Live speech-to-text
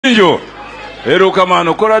Injo,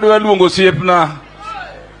 erokamano, koro adwa luongo osiepna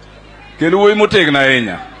kendo wuoyi motegno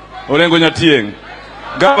ahinya, Orengo Nyatieng,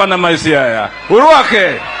 gavana ma Siaya.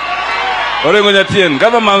 Urwake! Orengo Nyatieng,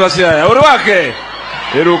 gavana ma Siaya. Urwake!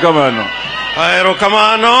 Erokamano.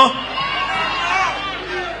 Erokamano.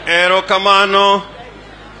 Erokamano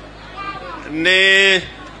ni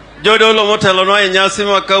jodolo motelonwa e nyasi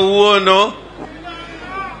ma kawuono,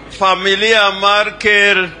 familia mar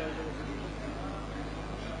Ker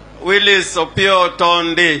Willis Opio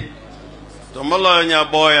Tondi, to moloyo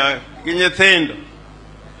Nyaboya gi nyithindo.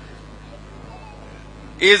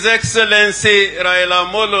 His Excellency Raila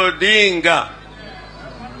Amolo Odinga,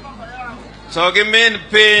 to gi min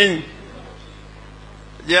piny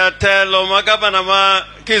jatelo ma gavana ma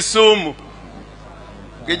Kisumu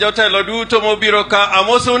gi jotelo duto mobiro ka,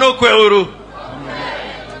 amosu no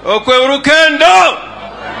okweuru kendo.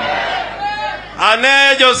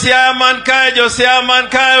 Ane Josiah man kae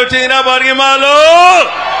oting'na borgi malo.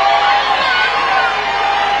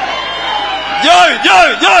 Joy.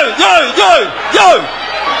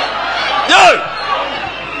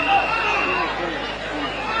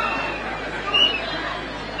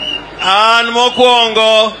 An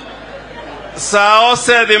mokwongo sa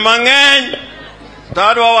osedhi mang'eny, to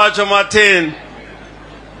adwa wacho matin.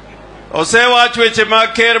 Osewach weche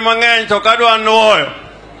mag ker mang'eny, to kadwa nuoyo.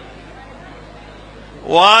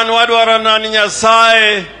 Wan wadwaro ni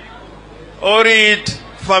Nyasaye orit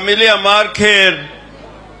familia mar Ker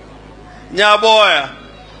Nyaboya.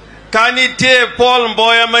 Kanitie Paul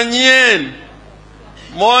Mboya manyien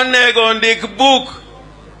monego ndik buk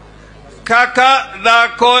kaka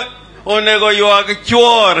dhako onego ywag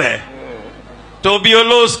chwore, to bi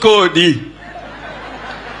olos kodi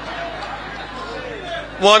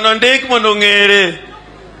mondo ndik mondo ng'ere.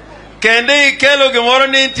 Kendo ikelo gimoro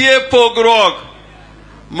ni nitie pogruok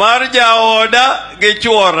mar jaoda gi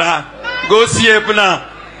chwora gosiepna.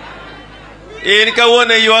 In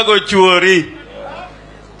kawuono ywago chwori,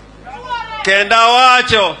 kendo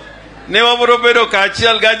awacho ni wabiro bedo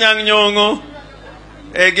kaachiel ga nyang' nyong'o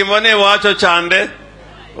e gima ne wacho chande.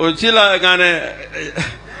 Ochila ng'ane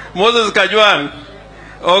Moses Kajwang'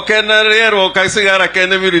 ok en rieruok ka sigara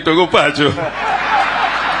kende mirito go pacho.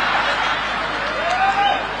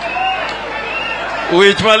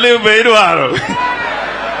 Wich maliw be idwaro.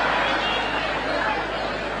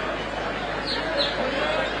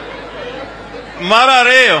 Mar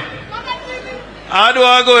ariyo,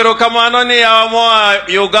 adwa go erokamano ni yawa moa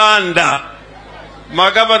Uganda,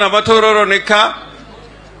 ma gavana matororo nika,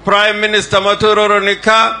 Prime Minister matororo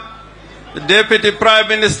nika, Deputy Prime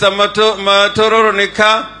Minister matororo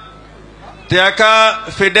nika,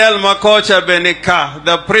 tiaka Fidel Makocha benika,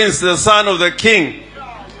 the Prince, the son of the King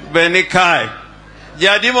benikai.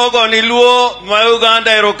 Jadi mogo ni luo ma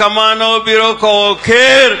Uganda erokamano biro kowo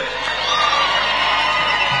ker.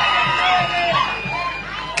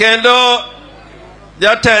 Kendo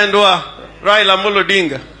jatendwa Raila Amolo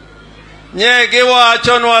Odinga nye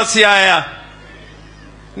giwachonwa Siaya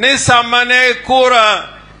ni samane kura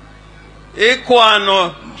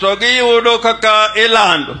ikwano to giyudo kaka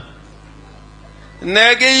ilando,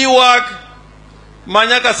 ne giywak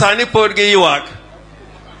manyaka sani pod giywak.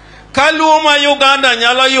 Kaluo ma Uganda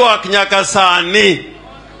nyalo ywak nyaka sani,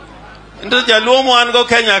 ndo jaluo mwango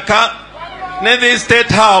Kenya ka ne the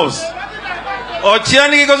State House.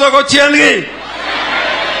 Ochiengi kosoko ochiengi.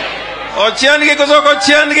 Ochiengi kosoko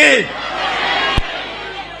ochiengi.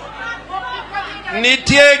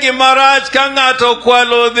 Nitie gimarach ka ng'ato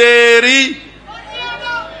kwalo dheri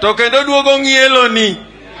to kendo duogo ng'ielo ni.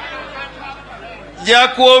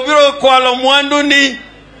 Jakuo biro kwalo mwandu ni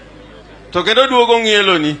to kendo duogo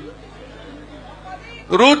ng'ielo ni.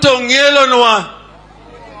 Ruto ng'ielo nwa.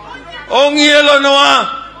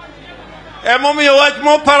 Emomiyo wach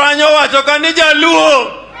moparanyo wacho ka ni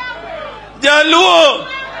jaluo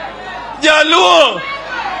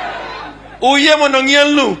uye mondo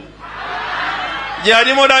ng'ielnu.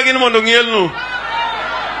 Jadi modagi mondo ng'ielnu.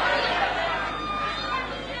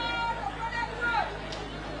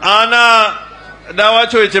 Ana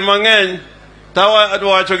dawacho weche mang'eny,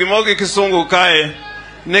 tawacho gimoro gi Kisungu kae,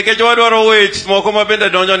 nikech wadwaro wech moko ma bende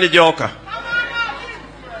donjo ni joka.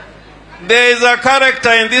 There is a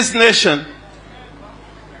character in this nation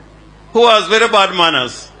who has very bad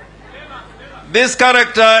manners. This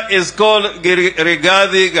character is called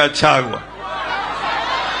Rigathi Gachagua.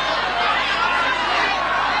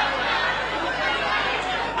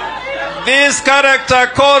 This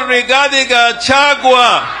character called Rigathi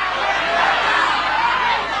Gachagua,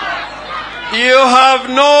 you have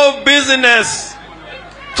no business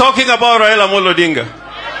talking about Raila Amolo Odinga.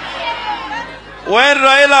 when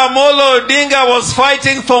Raila Amolo Odinga was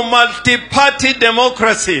fighting for multi-party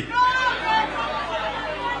democracy,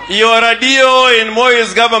 you were a DO in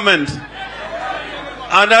Moi's government.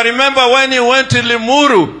 And I remember when you went to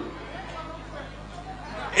Limuru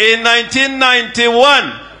in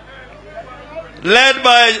 1991, led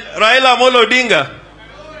by Raila Amolo Odinga,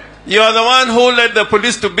 you are the one who led the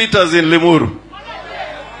police to beat us in Limuru.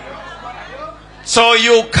 So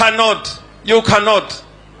you cannot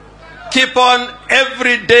keep on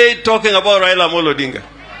every day talking about Raila Amolo Odinga.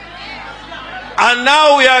 And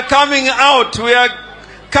now we are coming out an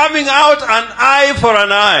eye for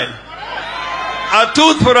an eye, a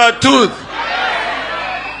tooth for a tooth.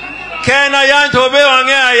 Ken ayan tobe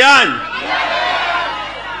wange ayan.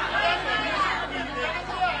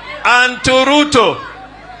 And to Ruto,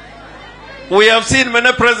 we have seen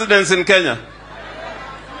many presidents in Kenya,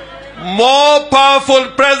 more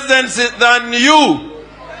powerful presidents than you,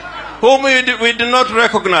 whom we do not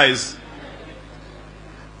recognize.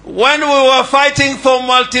 When we were fighting for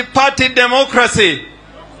multi-party democracy,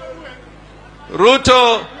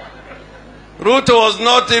 Ruto was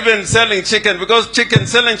not even selling chicken, because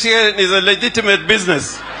selling chicken is a legitimate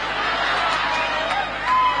business.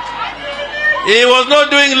 He was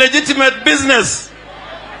not doing legitimate business.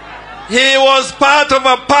 He was part of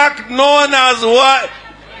a pack known as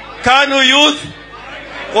Kanu Youth,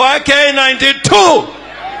 YK92.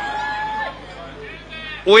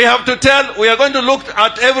 We are going to look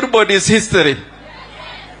at everybody's history.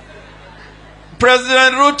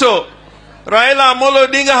 President Ruto, Raila Amolo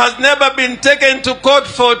Odinga has never been taken to court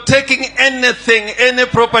for taking anything, any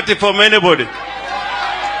property from anybody.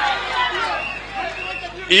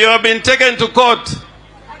 You have been taken to court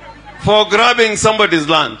for grabbing somebody's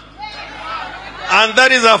land. And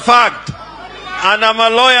that is a fact. And I'm a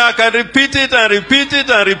lawyer, I can repeat it and repeat it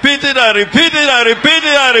and repeat it and repeat it and repeat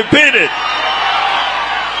it and repeat it.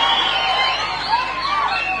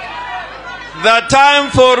 The time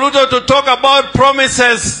for Ruto to talk about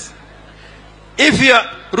promises.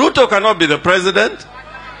 Ruto cannot be the president.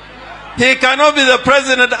 He cannot be the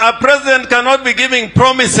president. A president cannot be giving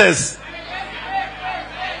promises.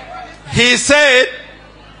 He said,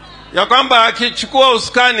 ya kwamba akichukua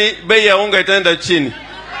usukani bei ya unga itaenda chini.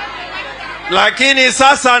 Lakini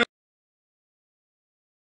sasa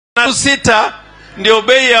na 6 ndio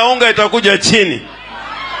bei ya unga itakuja chini.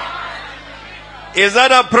 Is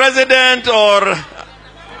that a president or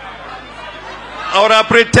a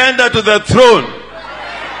pretender to the throne?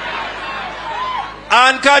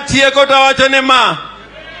 And katie kota wachonema.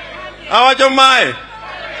 Awachomai.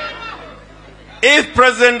 If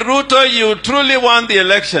President Ruto, you truly won the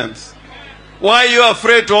elections, why are you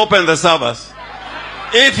afraid to open the servers?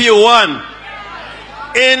 If you won,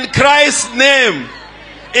 in Christ's name,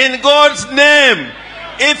 in God's name,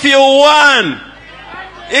 if you won,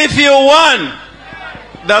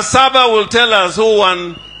 the server will tell us who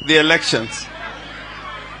won the elections.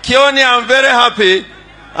 Kioni, I'm very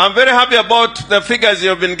happy about the figures you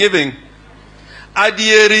have been giving.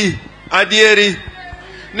 Adieri.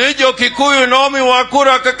 Nijo Kikuyu nomi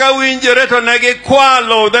wakura kakawinje reto nege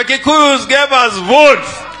kwalo. The Kikuyus gave us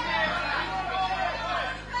votes.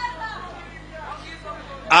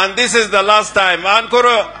 And this is the last time. And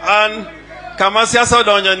kama siasa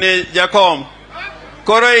donyo ni Jakom.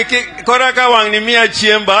 Kora kawang ni mia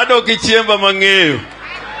chiemba. Ado ki chiemba mangeyo.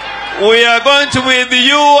 We are going to be with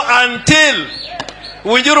you until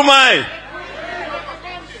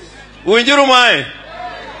Winjurumai.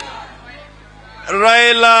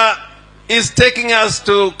 Raila is taking us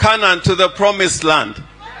to Canaan, to the promised land.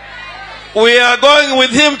 We are going with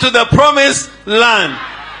him to the promised land.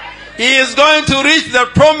 He is going to reach the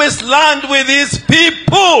promised land with his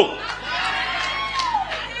people.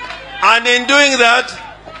 And in doing that,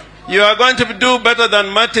 you are going to do better than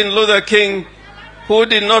Martin Luther King, who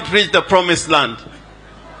did not reach the promised land.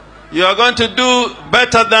 You are going to do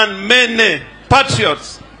better than many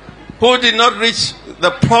patriots who did not reach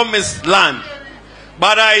the promised land.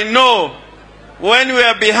 But I know when we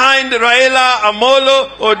are behind Raila Amolo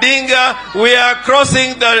Odinga, we are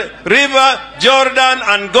crossing the river Jordan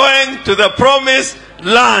and going to the promised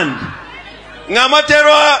land.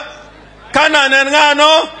 Ngamatero Canaan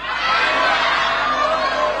ngano?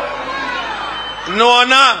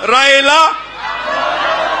 Nuona Raila?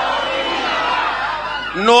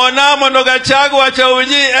 Nuona Monogachagua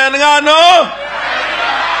Chauji ngano?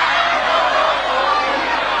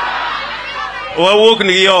 Wawuk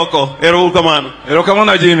ni yoko.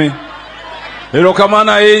 Erokamana Jimmy.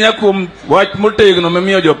 Erokamana ahinya kuom wach motegno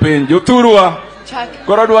mamiyo jopiny. Jothurwa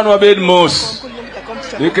koro dwan wabed mos.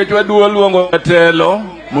 Nikech wadwa luongo jatelo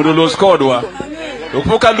mondo los kodwa.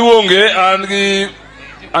 Opoka luonge an gi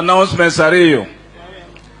announcements ariyo.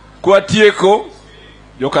 Kwa tieko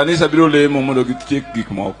jo kanisa biro lemo mondo gitiek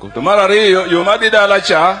gik moko. To mar ariyo yo madhi dala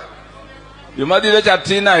cha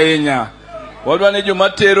tin ahinya. Wadwa ni joma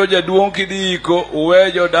tero jaduong' kidiko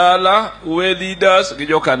uwe jo dala, uwe leaders gi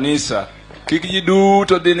jo kanisa. Kik ji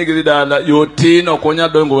duto dhi ni gidhi dala, yo tin ok onya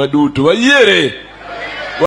dongo waduto. Wayiere.